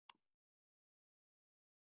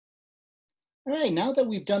All right, now that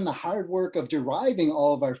we've done the hard work of deriving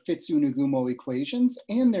all of our FitzHugh-Nagumo equations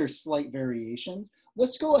and their slight variations,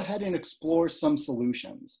 let's go ahead and explore some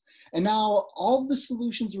solutions. And now all of the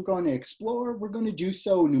solutions we're going to explore, we're going to do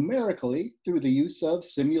so numerically through the use of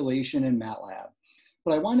simulation and MATLAB.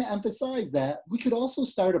 But I want to emphasize that we could also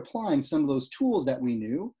start applying some of those tools that we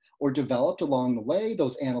knew or developed along the way,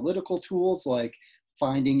 those analytical tools like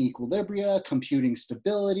finding equilibria, computing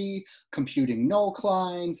stability, computing null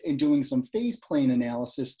lines, and doing some phase plane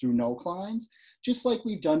analysis through null lines, just like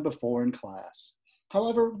we've done before in class.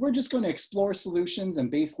 However, we're just going to explore solutions and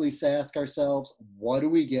basically ask ourselves, what do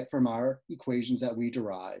we get from our equations that we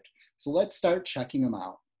derived? So let's start checking them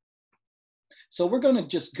out. So we're going to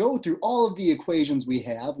just go through all of the equations we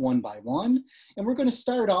have one by one, and we're going to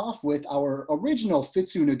start off with our original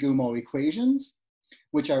FitzHugh-Nagumo equations,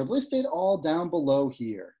 which are listed all down below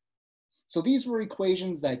here. So these were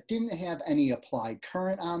equations that didn't have any applied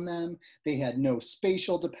current on them. They had no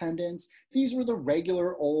spatial dependence. These were the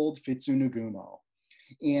regular old FitzHugh-Nagumo.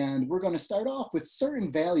 And we're going to start off with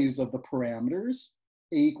certain values of the parameters.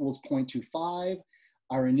 A equals 0.25.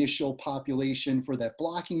 Our initial population for that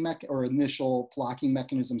initial blocking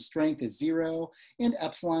mechanism strength is 0, and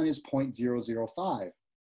epsilon is 0.005.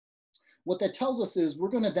 What that tells us is we're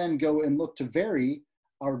going to then go and look to vary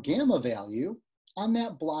our gamma value on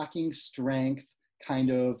that blocking strength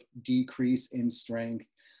kind of decrease in strength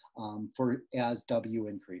as W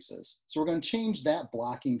increases. So we're going to change that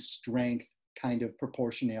blocking strength kind of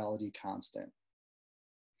proportionality constant.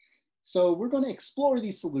 So we're going to explore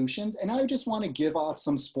these solutions, and I just want to give off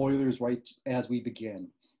some spoilers right as we begin.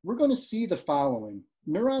 We're going to see the following.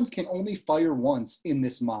 Neurons can only fire once in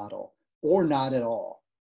this model, or not at all.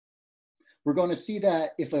 We're going to see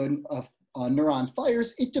that if a neuron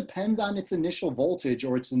fires, it depends on its initial voltage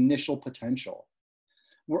or its initial potential.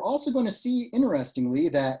 We're also going to see, interestingly,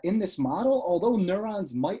 that in this model, although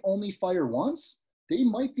neurons might only fire once, they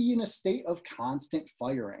might be in a state of constant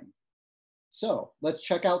firing. So let's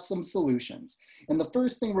check out some solutions. And the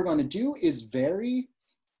first thing we're going to do is vary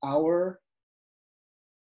our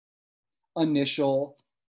initial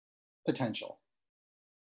potential.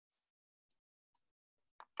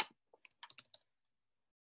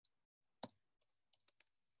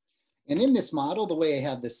 And in this model, the way I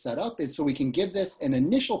have this set up is so we can give this an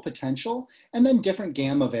initial potential and then different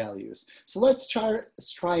gamma values. So let's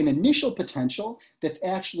try an initial potential that's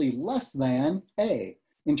actually less than A.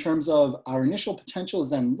 In terms of our initial potential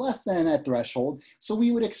is then less than that threshold, so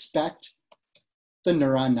we would expect the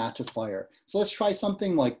neuron not to fire. So let's try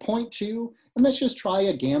something like 0.2, and let's just try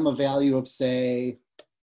a gamma value of, say,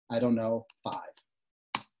 I don't know, 5.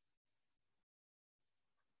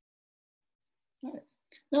 All right.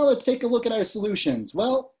 Now let's take a look at our solutions.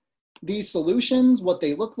 Well, these solutions, what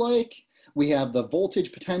they look like, we have the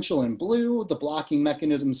voltage potential in blue, the blocking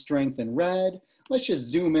mechanism strength in red. Let's just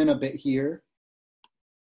zoom in a bit here.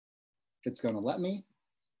 If it's going to let me.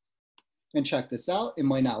 And check this out. It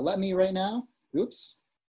might not let me right now. Oops.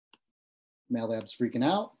 MATLAB's freaking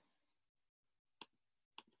out.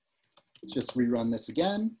 Let's just rerun this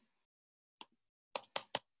again.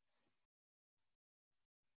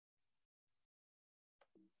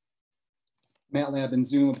 MATLAB and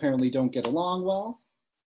Zoom apparently don't get along well.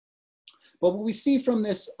 But what we see from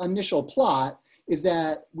this initial plot is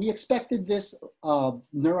that we expected this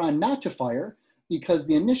neuron not to fire because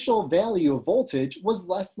the initial value of voltage was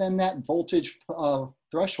less than that voltage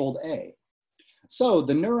threshold A. So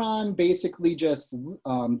the neuron basically just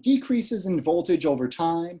decreases in voltage over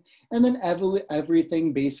time, and then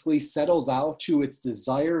everything basically settles out to its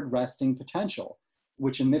desired resting potential,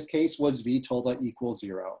 which in this case was V tilde equals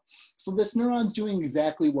 0. So this neuron's doing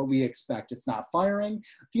exactly what we expect. It's not firing.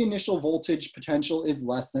 The initial voltage potential is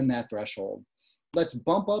less than that threshold. Let's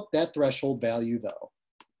bump up that threshold value though.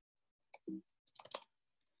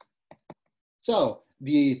 So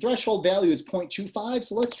the threshold value is 0.25,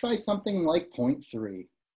 so let's try something like 0.3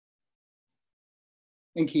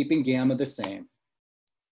 and keeping gamma the same.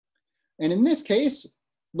 And in this case,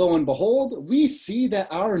 lo and behold, we see that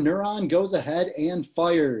our neuron goes ahead and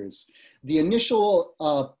fires. The initial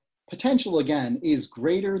potential, again, is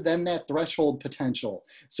greater than that threshold potential.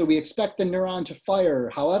 So we expect the neuron to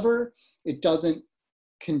fire. However, it doesn't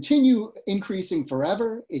continue increasing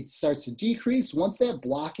forever. It starts to decrease once that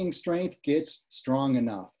blocking strength gets strong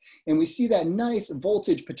enough. And we see that nice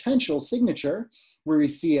voltage potential signature where we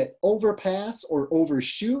see it overpass or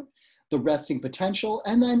overshoot the resting potential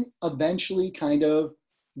and then eventually kind of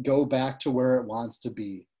go back to where it wants to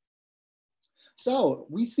be. So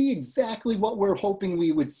we see exactly what we're hoping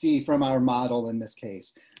we would see from our model in this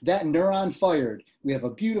case. That neuron fired. We have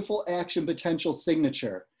a beautiful action potential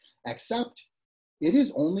signature, except It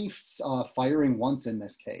is only firing once in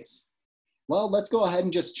this case. Well, let's go ahead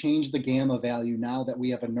and just change the gamma value now that we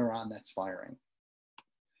have a neuron that's firing.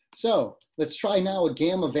 So let's try now a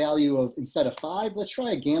gamma value of, instead of 5, let's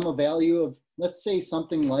try a gamma value of, let's say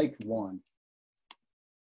something like 1.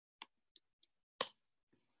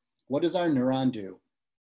 What does our neuron do?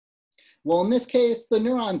 Well, in this case, the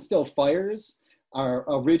neuron still fires. Our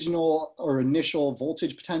original or initial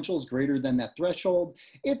voltage potential is greater than that threshold.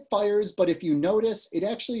 It fires, but if you notice, it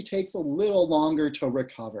actually takes a little longer to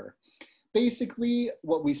recover. Basically,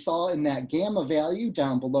 what we saw in that gamma value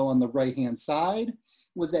down below on the right-hand side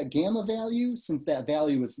was that gamma value, since that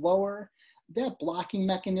value is lower, that blocking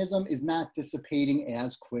mechanism is not dissipating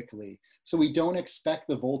as quickly. So we don't expect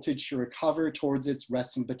the voltage to recover towards its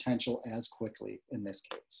resting potential as quickly in this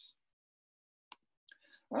case.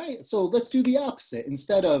 All right, so let's do the opposite.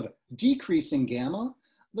 Instead of decreasing gamma,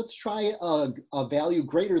 let's try a value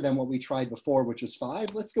greater than what we tried before, which was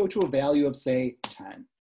 5. Let's go to a value of, say, 10.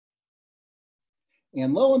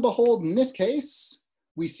 And lo and behold, in this case,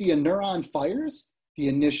 we see a neuron fires. The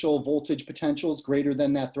initial voltage potential is greater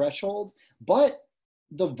than that threshold, but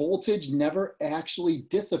the voltage never actually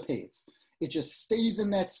dissipates. It just stays in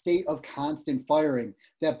that state of constant firing.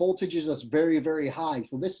 That voltage is just very, very high.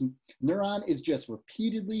 So this neuron is just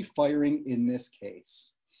repeatedly firing in this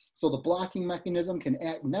case. So the blocking mechanism can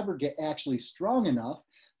never get actually strong enough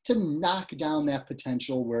to knock down that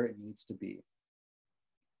potential where it needs to be.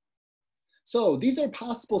 So these are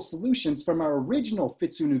possible solutions from our original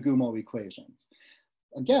FitzHugh-Nagumo equations.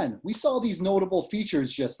 Again, we saw these notable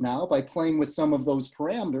features just now by playing with some of those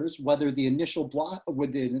parameters, whether the initial block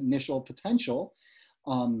with the initial potential,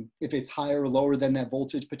 if it's higher or lower than that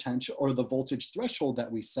voltage potential or the voltage threshold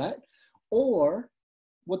that we set, or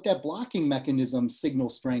what that blocking mechanism signal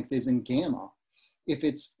strength is in gamma. If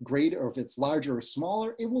it's greater or if it's larger or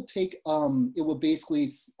smaller, it will basically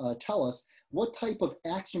tell us what type of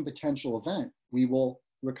action potential event we will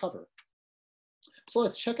recover. So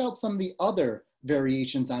let's check out some of the other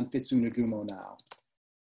variations on FitzHugh-Nagumo now.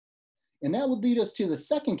 And that would lead us to the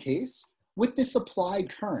second case with this applied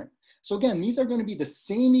current. So again, these are going to be the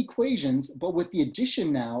same equations, but with the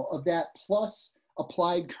addition now of that plus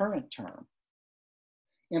applied current term.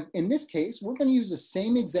 And in this case, we're going to use the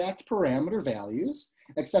same exact parameter values,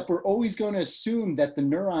 except we're always going to assume that the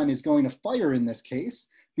neuron is going to fire in this case,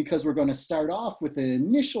 because we're going to start off with an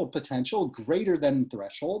initial potential greater than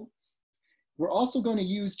threshold. We're also going to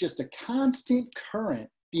use just a constant current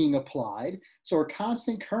being applied. So our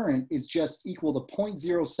constant current is just equal to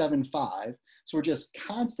 0.075. So we're just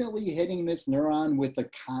constantly hitting this neuron with a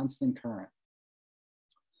constant current.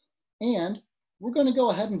 And we're going to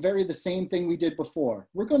go ahead and vary the same thing we did before.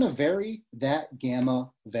 We're going to vary that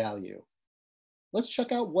gamma value. Let's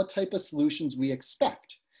check out what type of solutions we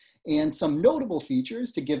expect. And some notable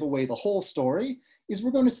features to give away the whole story is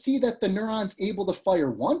we're going to see that the neuron's able to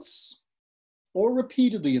fire once or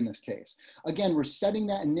repeatedly in this case. Again, we're setting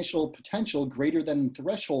that initial potential greater than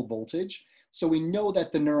threshold voltage, so we know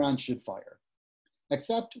that the neuron should fire.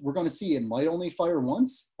 Except we're going to see it might only fire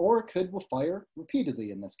once, or it could fire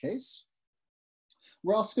repeatedly in this case.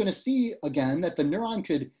 We're also going to see, again, that the neuron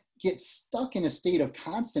could get stuck in a state of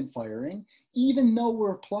constant firing, even though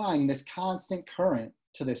we're applying this constant current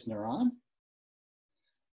to this neuron.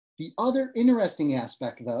 The other interesting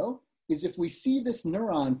aspect, though, is if we see this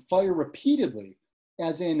neuron fire repeatedly,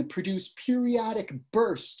 as in produce periodic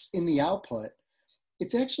bursts in the output,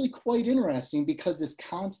 it's actually quite interesting because this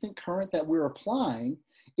constant current that we're applying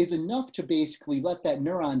is enough to basically let that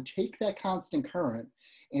neuron take that constant current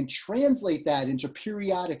and translate that into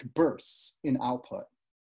periodic bursts in output,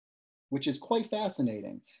 which is quite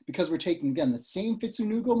fascinating because we're taking, again, the same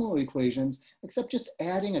FitzHugh-Nagumo equations, except just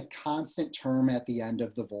adding a constant term at the end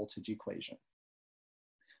of the voltage equation.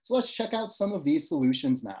 So let's check out some of these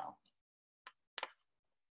solutions now.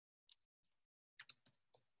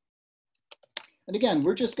 And again,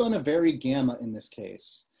 we're just going to vary gamma in this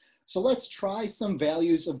case. So let's try some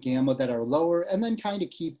values of gamma that are lower and then kind of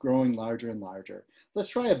keep growing larger and larger. Let's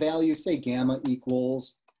try a value, say gamma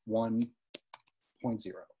equals 1.0.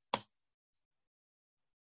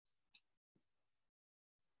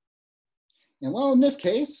 And well, in this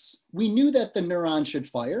case, we knew that the neuron should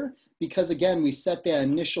fire because, again, we set that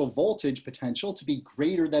initial voltage potential to be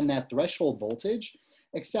greater than that threshold voltage,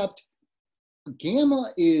 except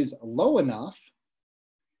gamma is low enough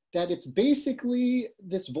that it's basically,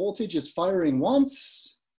 this voltage is firing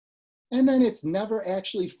once, and then it's never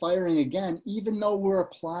actually firing again, even though we're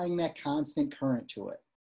applying that constant current to it.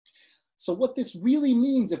 So what this really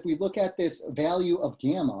means, if we look at this value of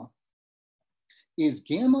gamma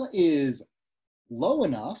is low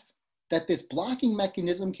enough that this blocking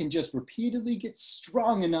mechanism can just repeatedly get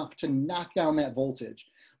strong enough to knock down that voltage.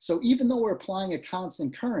 So even though we're applying a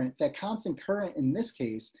constant current, that constant current in this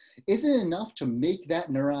case isn't enough to make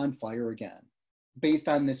that neuron fire again, based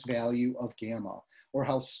on this value of gamma, or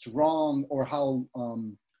how strong or how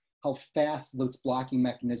fast this blocking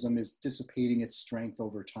mechanism is dissipating its strength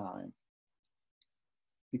over time,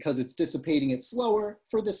 because it's dissipating it slower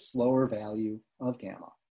for this slower value of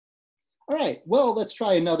gamma. All right, well, let's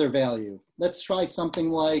try another value. Let's try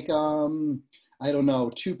something like, I don't know,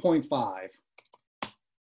 2.5.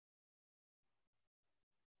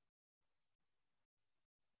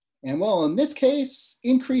 And well, in this case,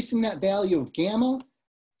 increasing that value of gamma,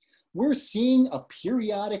 we're seeing a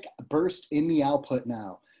periodic burst in the output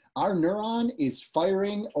now. Our neuron is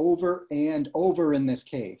firing over and over in this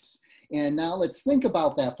case. And now let's think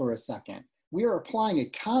about that for a second. We are applying a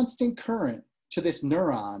constant current to this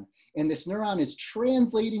neuron, and this neuron is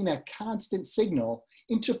translating that constant signal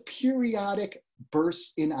into periodic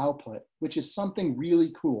bursts in output, which is something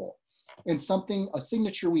really cool, and a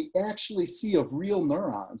signature we actually see of real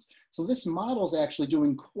neurons. So this model is actually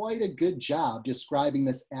doing quite a good job describing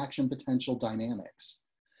this action potential dynamics.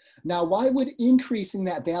 Now, why would increasing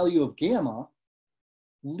that value of gamma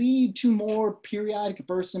lead to more periodic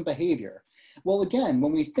bursts in behavior? Well, again,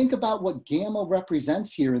 when we think about what gamma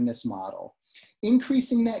represents here in this model,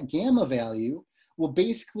 increasing that gamma value will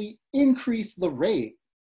basically increase the rate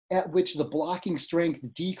at which the blocking strength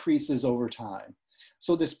decreases over time.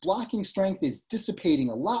 So this blocking strength is dissipating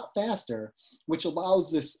a lot faster, which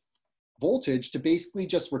allows this voltage to basically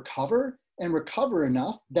just recover and recover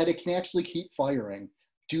enough that it can actually keep firing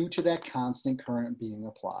due to that constant current being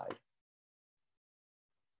applied.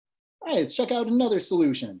 All right, let's check out another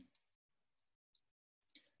solution.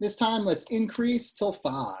 This time, let's increase till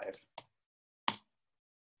 5.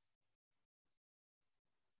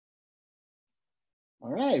 All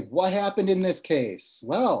right, what happened in this case?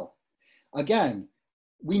 Well, again,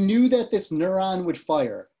 we knew that this neuron would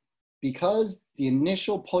fire because the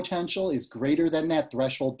initial potential is greater than that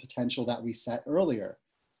threshold potential that we set earlier.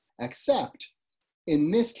 Except, in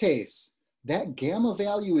this case, that gamma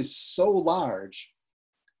value is so large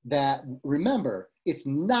that, remember, it's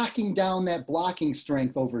knocking down that blocking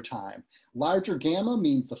strength over time. Larger gamma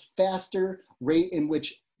means the faster rate in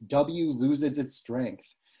which W loses its strength.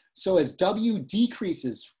 So as W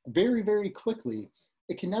decreases very, very quickly,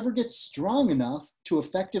 it can never get strong enough to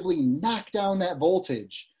effectively knock down that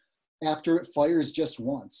voltage after it fires just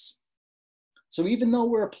once. So even though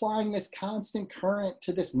we're applying this constant current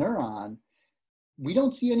to this neuron, we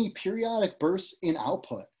don't see any periodic bursts in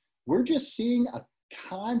output. We're just seeing a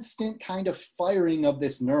constant kind of firing of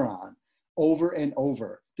this neuron over and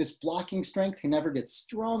over. This blocking strength can never get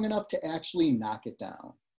strong enough to actually knock it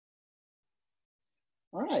down.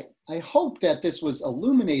 All right, I hope that this was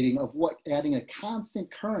illuminating of what adding a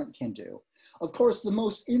constant current can do. Of course, the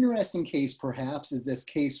most interesting case perhaps is this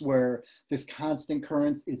case where this constant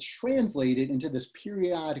current is translated into this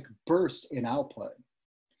periodic burst in output.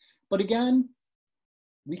 But again,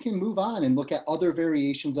 we can move on and look at other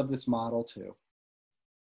variations of this model too.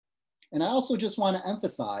 And I also just want to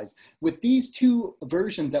emphasize, with these two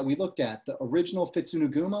versions that we looked at, the original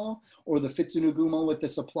FitzHugh-Nagumo or the FitzHugh-Nagumo with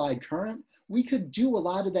this applied current, we could do a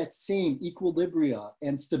lot of that same equilibria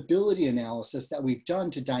and stability analysis that we've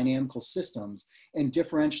done to dynamical systems and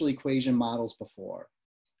differential equation models before.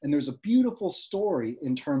 And there's a beautiful story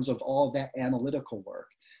in terms of all that analytical work.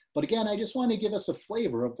 But again, I just want to give us a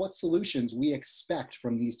flavor of what solutions we expect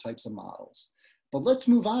from these types of models. But let's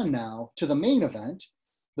move on now to the main event,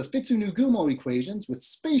 the FitzHugh-Nagumo equations with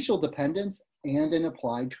spatial dependence and an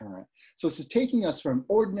applied current. So this is taking us from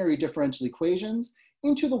ordinary differential equations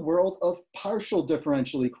into the world of partial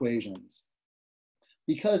differential equations.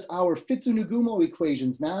 Because our FitzHugh-Nagumo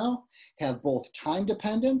equations now have both time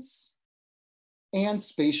dependence and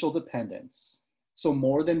spatial dependence. So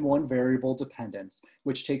more than one variable dependence,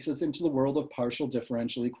 which takes us into the world of partial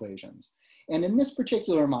differential equations. And in this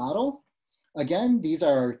particular model, again, these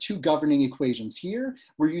are our two governing equations here.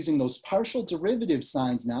 We're using those partial derivative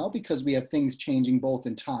signs now because we have things changing both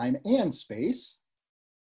in time and space.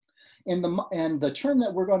 And the term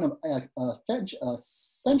that we're going to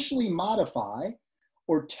essentially modify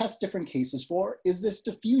or test different cases for is this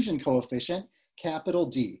diffusion coefficient, capital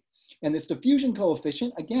D. And this diffusion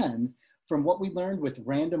coefficient, again, from what we learned with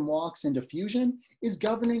random walks and diffusion, is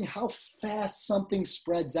governing how fast something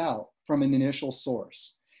spreads out from an initial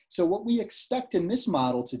source. So what we expect in this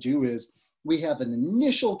model to do is we have an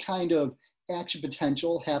initial kind of action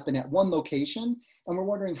potential happen at one location, and we're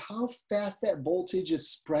wondering how fast that voltage is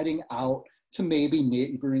spreading out to maybe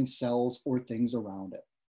neighboring cells or things around it.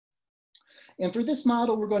 And for this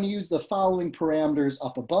model, we're going to use the following parameters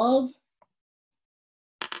up above.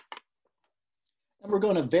 And we're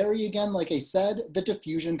going to vary again, like I said, the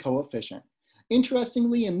diffusion coefficient.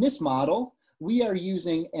 Interestingly, in this model, we are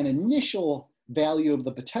using an initial value of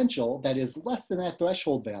the potential that is less than that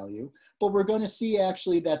threshold value, but we're going to see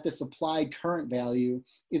actually that this applied current value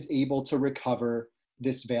is able to recover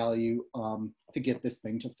this value to get this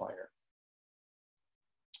thing to fire.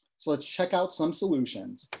 So let's check out some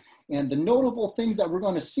solutions. And the notable things that we're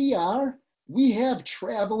going to see are, we have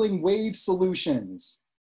traveling wave solutions.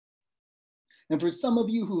 And for some of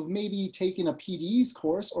you who've maybe taken a PDE's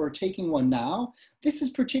course or taking one now, this is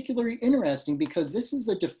particularly interesting because this is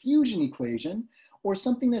a diffusion equation or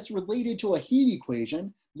something that's related to a heat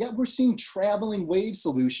equation, yet we're seeing traveling wave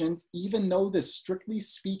solutions, even though this, strictly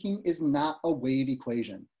speaking, is not a wave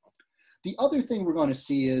equation. The other thing we're going to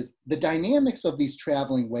see is the dynamics of these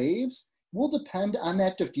traveling waves will depend on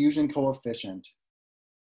that diffusion coefficient.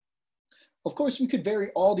 Of course, we could vary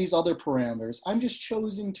all these other parameters. I'm just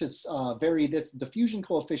choosing to vary this diffusion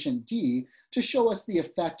coefficient D to show us the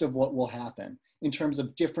effect of what will happen in terms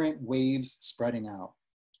of different waves spreading out.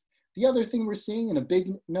 The other thing we're seeing in a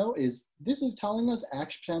big note is this is telling us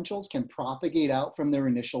action potentials can propagate out from their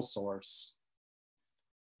initial source.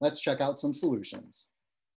 Let's check out some solutions.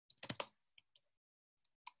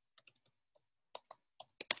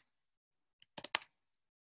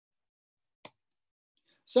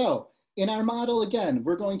 So, in our model, again,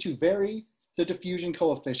 we're going to vary the diffusion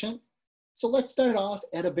coefficient. So let's start off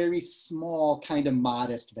at a very small, kind of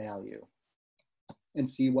modest value and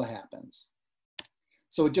see what happens.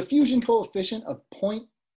 So a diffusion coefficient of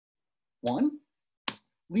 0.1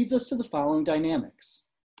 leads us to the following dynamics.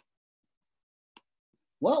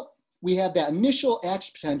 Well, we have that initial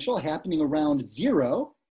action potential happening around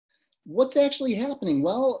 0. What's actually happening?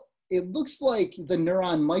 Well, it looks like the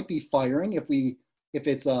neuron might be firing if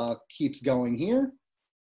it keeps going here.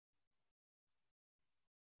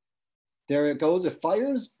 There it goes, it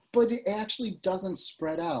fires, but it actually doesn't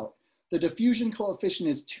spread out. The diffusion coefficient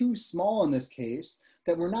is too small in this case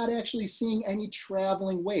that we're not actually seeing any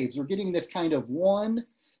traveling waves. We're getting this kind of one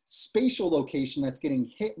spatial location that's getting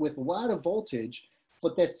hit with a lot of voltage,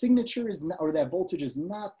 but that signature is not, or that voltage is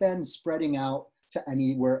not then spreading out to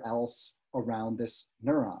anywhere else around this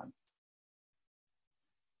neuron.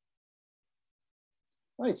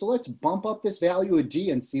 All right, so let's bump up this value of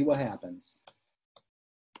D and see what happens.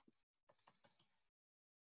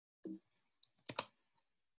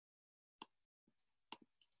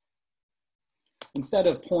 Instead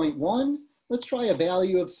of 0.1, let's try a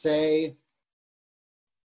value of, say,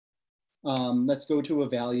 let's go to a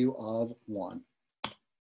value of 1.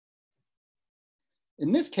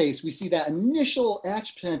 In this case, we see that initial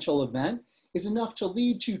action potential event is enough to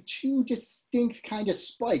lead to two distinct kind of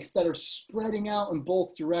spikes that are spreading out in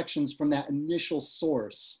both directions from that initial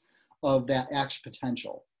source of that action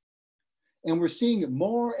potential. And we're seeing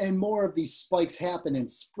more and more of these spikes happen and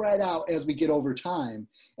spread out as we get over time.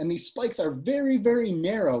 And these spikes are very, very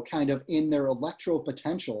narrow kind of in their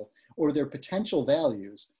electropotential or their potential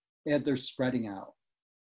values as they're spreading out.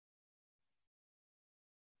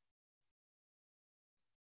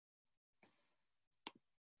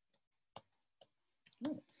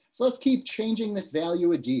 So let's keep changing this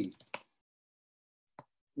value of D.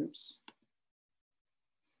 Oops.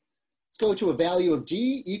 Let's go to a value of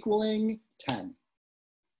D equaling 10.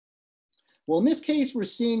 Well, in this case, we're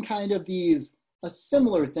seeing kind of a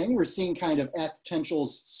similar thing. We're seeing kind of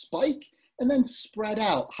potentials spike and then spread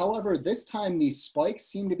out. However, this time these spikes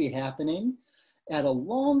seem to be happening at a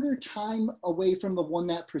longer time away from the one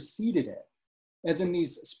that preceded it. As in,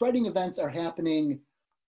 these spreading events are happening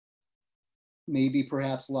maybe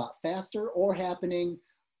perhaps a lot faster or happening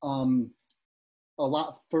a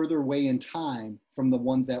lot further away in time from the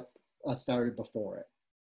ones that started before it.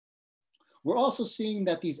 We're also seeing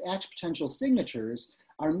that these action potential signatures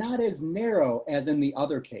are not as narrow as in the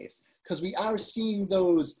other case, because we are seeing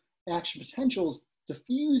those action potentials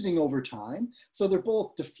diffusing over time. So they're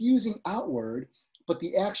both diffusing outward, but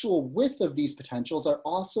the actual width of these potentials are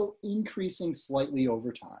also increasing slightly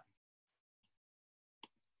over time.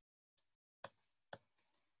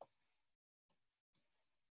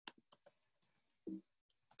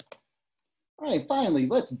 All right, finally,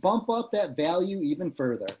 let's bump up that value even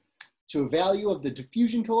further to a value of the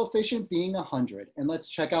diffusion coefficient being 100. And let's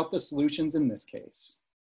check out the solutions in this case.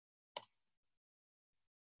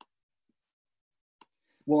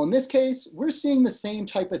 Well, in this case, we're seeing the same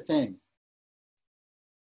type of thing.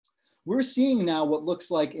 We're seeing now what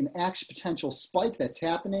looks like an action potential spike that's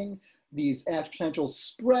happening, these action potentials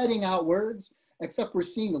spreading outwards, except we're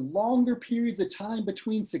seeing longer periods of time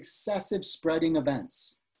between successive spreading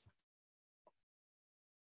events.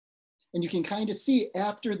 And you can kind of see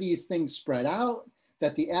after these things spread out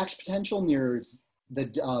that the action potential mirrors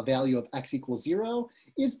the value of x equals 0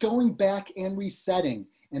 is going back and resetting.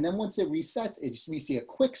 And then once it resets, we see a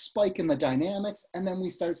quick spike in the dynamics, and then we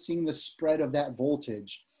start seeing the spread of that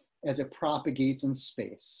voltage as it propagates in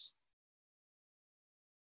space.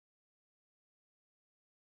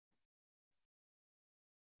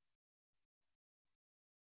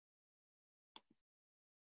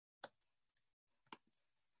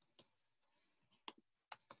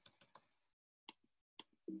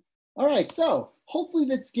 All right, so hopefully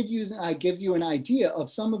this gives you an idea of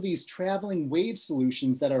some of these traveling wave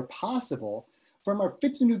solutions that are possible from our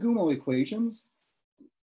FitzHugh-Nagumo equations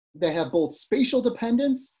that have both spatial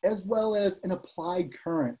dependence as well as an applied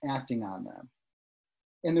current acting on them.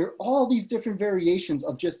 And there are all these different variations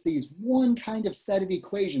of just these one kind of set of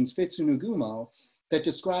equations, FitzHugh-Nagumo, that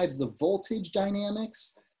describes the voltage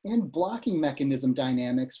dynamics and blocking mechanism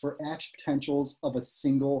dynamics for action potentials of a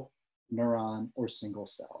single neuron or single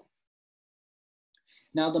cell.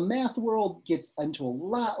 Now, the math world gets into a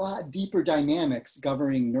lot deeper dynamics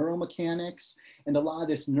governing neuromechanics and a lot of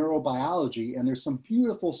this neurobiology, and there's some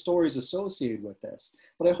beautiful stories associated with this.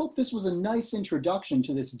 But I hope this was a nice introduction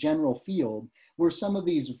to this general field where some of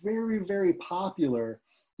these very popular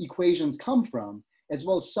equations come from, as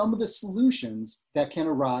well as some of the solutions that can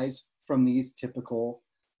arise from these typical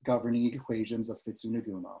governing equations of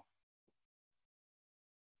FitzHugh-Nagumo.